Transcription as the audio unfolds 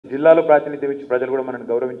జిల్లాలో ప్రాతినిధ్యం ఇచ్చి ప్రజలు కూడా మనల్ని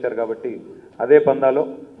గౌరవించారు కాబట్టి అదే పందాలో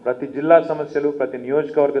ప్రతి జిల్లా సమస్యలు ప్రతి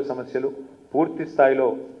నియోజకవర్గ సమస్యలు పూర్తి స్థాయిలో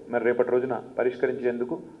మరి రేపటి రోజున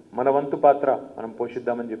పరిష్కరించేందుకు మన వంతు పాత్ర మనం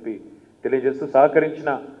పోషిద్దామని చెప్పి తెలియజేస్తూ సహకరించిన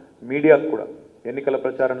మీడియాకు కూడా ఎన్నికల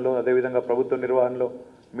ప్రచారంలో అదేవిధంగా ప్రభుత్వ నిర్వహణలో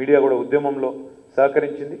మీడియా కూడా ఉద్యమంలో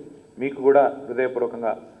సహకరించింది. మీకు కూడా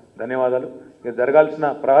హృదయపూర్వకంగా ధన్యవాదాలు. ఇక జరగాల్సిన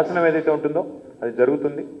ప్రహసనం ఏదైతే ఉంటుందో అది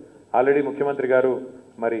జరుగుతుంది. ఆల్రెడీ ముఖ్యమంత్రి గారు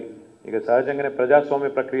మరి ఇక సహజంగానే ప్రజాస్వామ్య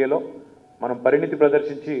ప్రక్రియలో మనం పరిణితి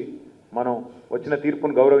ప్రదర్శించి మనం వచ్చిన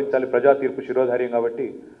తీర్పును గౌరవించాలి. ప్రజా తీర్పు శిరోధార్యం కాబట్టి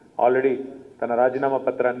ఆల్రెడీ తన రాజీనామా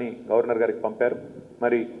పత్రాన్ని గవర్నర్ గారికి పంపారు.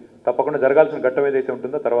 మరి తప్పకుండా జరగాల్సిన ఘట్టం ఏదైతే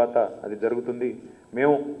ఉంటుందో తర్వాత అది జరుగుతుంది.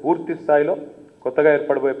 మేము పూర్తి స్థాయిలో కొత్తగా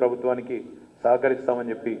ఏర్పడబోయే ప్రభుత్వానికి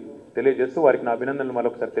సహకరిస్తామని చెప్పి తెలియజేస్తూ వారికి నా అభినందనలు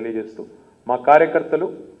మరొకసారి తెలియజేస్తూ మా కార్యకర్తలు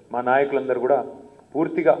మా నాయకులందరూ కూడా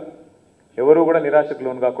పూర్తిగా ఎవరూ కూడా నిరాశకు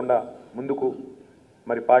లోను కాకుండా ముందుకు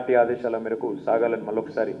మరి పార్టీ ఆదేశాల మేరకు సాగాలని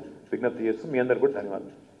మరొకసారి విజ్ఞప్తి చేస్తూ మీ అందరు కూడా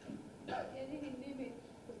ధన్యవాదాలు.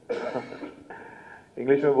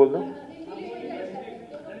 इंग्लिश में बोल दूं?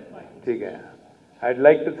 ठीक है. I'd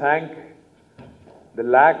like to thank the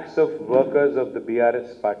lakhs of workers of the BRS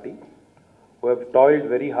party who have toiled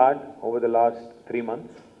very hard over the last 3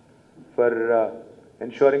 months for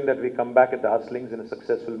ensuring that we come back at the hustlings in a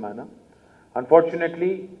successful manner.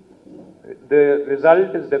 Unfortunately, the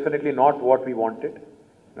result is definitely not what we wanted.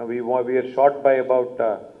 Now, we are short by about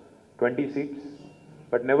 20 seats,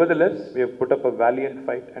 but nevertheless, we have put up a valiant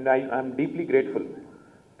fight, and I am deeply grateful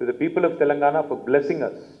to the people of Telangana for blessing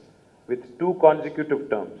us with 2 consecutive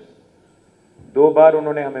terms. 2 बार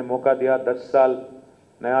उन्होंने हमें मौका दिया. 10 साल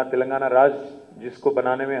नया तेलंगाना राज्य जिसको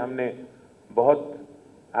बनाने में हमने बहुत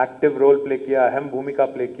एक्टिव रोल प्ले किया, अहम भूमिका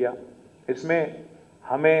प्ले किया. इसमें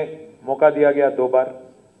हमें मौका दिया गया 2 बार.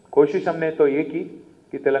 कोशिश हमने तो ये की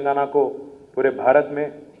कि तेलंगाना को पूरे भारत में,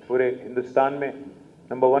 पूरे हिंदुस्तान में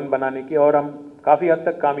नंबर 1 बनाने की, और हम काफ़ी हद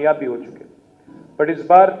तक कामयाब भी हो चुके. बट इस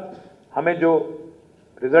बार हमें जो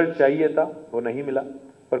रिजल्ट चाहिए था वो नहीं मिला,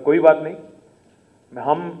 पर कोई बात नहीं.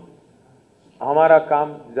 हम हमारा काम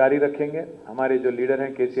जारी रखेंगे. हमारे जो लीडर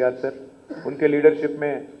हैं KTR सर, उनके लीडरशिप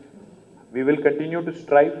में we will continue to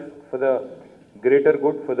strive for the greater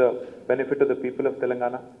good, for the benefit of the people of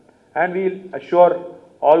Telangana, and we will assure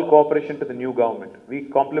all cooperation to the new government. We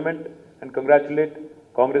compliment and congratulate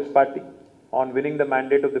Congress party on winning the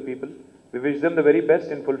mandate of the people. We wish them the very best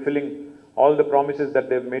in fulfilling all the promises that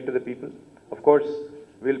they have made to the people. Of course,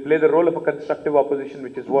 we will play the role of a constructive opposition,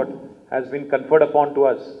 which is what has been conferred upon to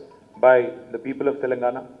us by the people of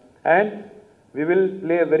Telangana, and we will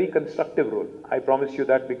play a very constructive role. I promise you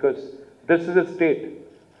that, because this is a state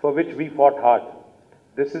for which we fought hard.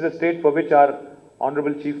 This is a state for which our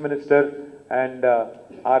Honorable Chief Minister and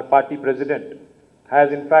our party president has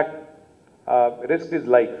in fact risked his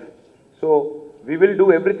life. So we will do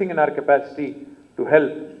everything in our capacity to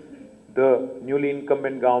help the newly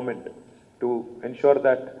incumbent government to ensure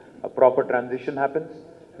that a proper transition happens.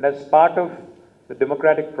 And as part of the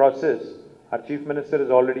democratic process, our Chief Minister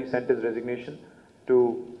has already sent his resignation to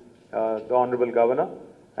the Honorable Governor,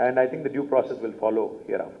 and I think the due process will follow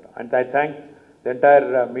hereafter. And I thank the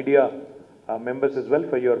entire media members as well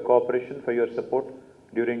for your cooperation, for your support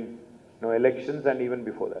during elections and even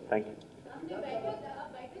before that. Thank you.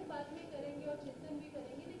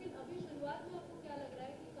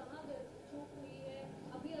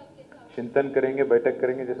 चिंतन करेंगे, बैठक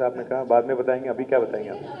करेंगे, जैसा आपने कहा, बाद में बताएंगे. अभी क्या बताएंगे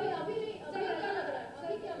आप?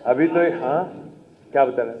 अभी तो हाँ, क्या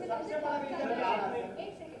बता रहे हैं?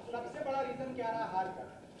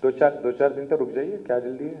 दो चार दिन तो रुक जाइए, क्या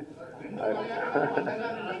जल्दी है?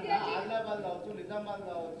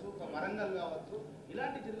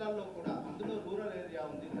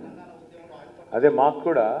 అదే మాకు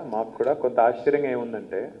కూడా కొంత ఆశ్చర్యంగా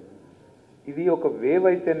ఏముందంటే, ఇది ఒక వేవ్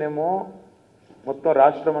అయితేనేమో మొత్తం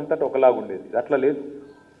రాష్ట్రం అంతటా ఒకలాగా ఉండేది. అట్లా లేదు.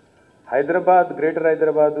 హైదరాబాద్, గ్రేటర్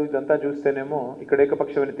హైదరాబాద్ ఇదంతా చూస్తేనేమో ఇక్కడ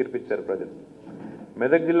ఏకపక్షమైన తీర్పిచ్చారు ప్రజలు.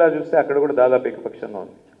 మెదక్ జిల్లా చూస్తే అక్కడ కూడా దాదాపు ఏకపక్షంగా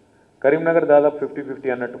ఉంది. కరీంనగర్ దాదాపు 50-50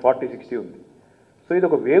 అన్నట్టు 40-60 ఉంది. సో ఇది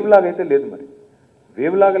ఒక వేవ్ లాగా అయితే లేదు. మరి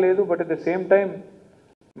వేవ్ లాగా లేదు, but at the same time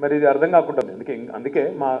మరి ఇది అర్థం కాకుండా. అందుకే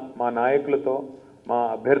మా నాయకులతో, మా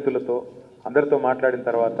అభ్యర్థులతో అందరితో మాట్లాడిన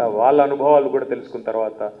తర్వాత, వాళ్ళ అనుభవాలు కూడా తెలుసుకున్న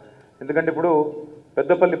తర్వాత, ఎందుకంటే ఇప్పుడు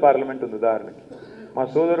పెద్దపల్లి పార్లమెంట్ ఉంది ఉదాహరణకి. మా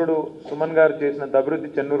సోదరుడు సుమన్ గారు చేసినంత అభివృద్ధి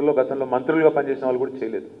చెన్నూరులో గతంలో మంత్రులుగా పనిచేసిన వాళ్ళు కూడా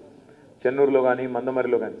చేయలేదు. చెన్నూరులో కానీ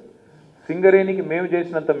మందమరిలో కానీ. సింగరేణికి మేము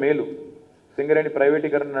చేసినంత మేలు, సింగరేణి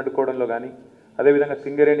ప్రైవేటీకరణ అడ్డుకోవడంలో కానీ, అదేవిధంగా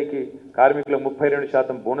సింగరేణికి కార్మికులకు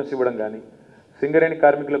 32% బోనస్ ఇవ్వడం కానీ, సింగరేణి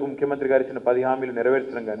కార్మికులకు ముఖ్యమంత్రి గారు ఇచ్చిన 10 హామీలు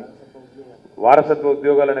నెరవేర్చడం కానీ, వారసత్వ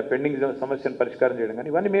ఉద్యోగాలనే పెండింగ్ సమస్యను పరిష్కారం చేయడం కానీ,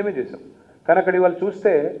 ఇవన్నీ మేమే చేసాం. కానీ అక్కడ ఇవాళ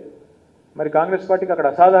చూస్తే మరి కాంగ్రెస్ పార్టీకి అక్కడ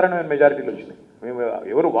అసాధారణమైన మెజారిటీలు వచ్చినాయి. మేము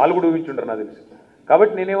ఎవరు వాళ్ళు కూడా ఊహించుంటారు నాకు తెలిసి.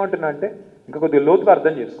 కాబట్టి నేనేమంటున్నా అంటే ఇంకా కొద్దిగా లోతుగా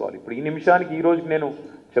అర్థం చేసుకోవాలి. ఇప్పుడు ఈ నిమిషానికి ఈ రోజుకి నేను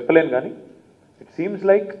చెప్పలేను, కానీ it seems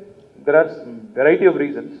like there are variety of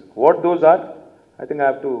reasons. What those are, I think I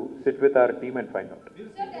have to sit with our team and find out.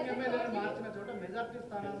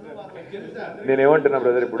 నేనేమంటున్నా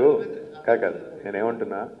బ్రదర్, ఇప్పుడు కాదు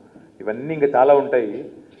నేనేమంటున్నా, ఇవన్నీ ఇంకా చాలా ఉంటాయి.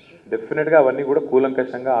 డెఫినెట్గా అవన్నీ కూడా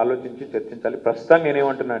కూలంకషంగా ఆలోచించి చర్చించాలి. ప్రస్తుతం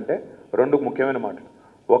నేనేమంటున్నా అంటే రెండు ముఖ్యమైన మాటలు.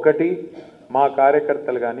 ఒకటి, మా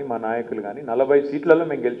కార్యకర్తలు కానీ మా నాయకులు కానీ 40 సీట్లలో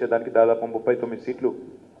మేము గెలిచేదానికి, దాదాపు 39 సీట్లు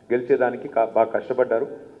గెలిచేదానికి బాగా కష్టపడ్డారు.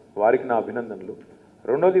 వారికి నా అభినందనలు.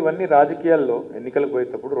 రెండోది, ఇవన్నీ రాజకీయాల్లో ఎన్నికలకు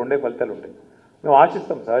పోయేటప్పుడు రెండే ఫలితాలు ఉంటాయి. మేము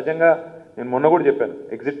ఆశిస్తాం సహజంగా. నేను మొన్న కూడా చెప్పాను,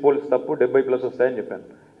 ఎగ్జిట్ పోల్స్ తప్పు, 70+ వస్తాయని చెప్పాను.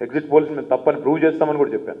 ఎగ్జిట్ పోల్స్ మేము తప్పని ప్రూవ్ చేస్తామని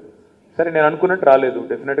కూడా చెప్పాను. సరే, నేను అనుకున్నట్టు రాలేదు.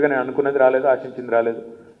 డెఫినెట్గా నేను అనుకున్నది రాలేదు, ఆశించింది రాలేదు.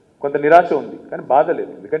 కొంత నిరాశ ఉంది, కానీ బాధ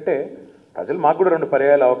లేదు. ఎందుకంటే ప్రజలు మాకు కూడా 2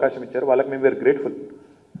 పర్యాయాలు అవకాశం ఇచ్చారు. వాళ్ళకి మేము వెరీ గ్రేట్ఫుల్.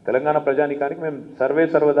 తెలంగాణ ప్రజానీకానికి మేము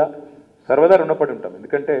సర్వదా రుణపడి ఉంటాం.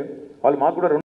 ఎందుకంటే వాళ్ళు మాకు కూడా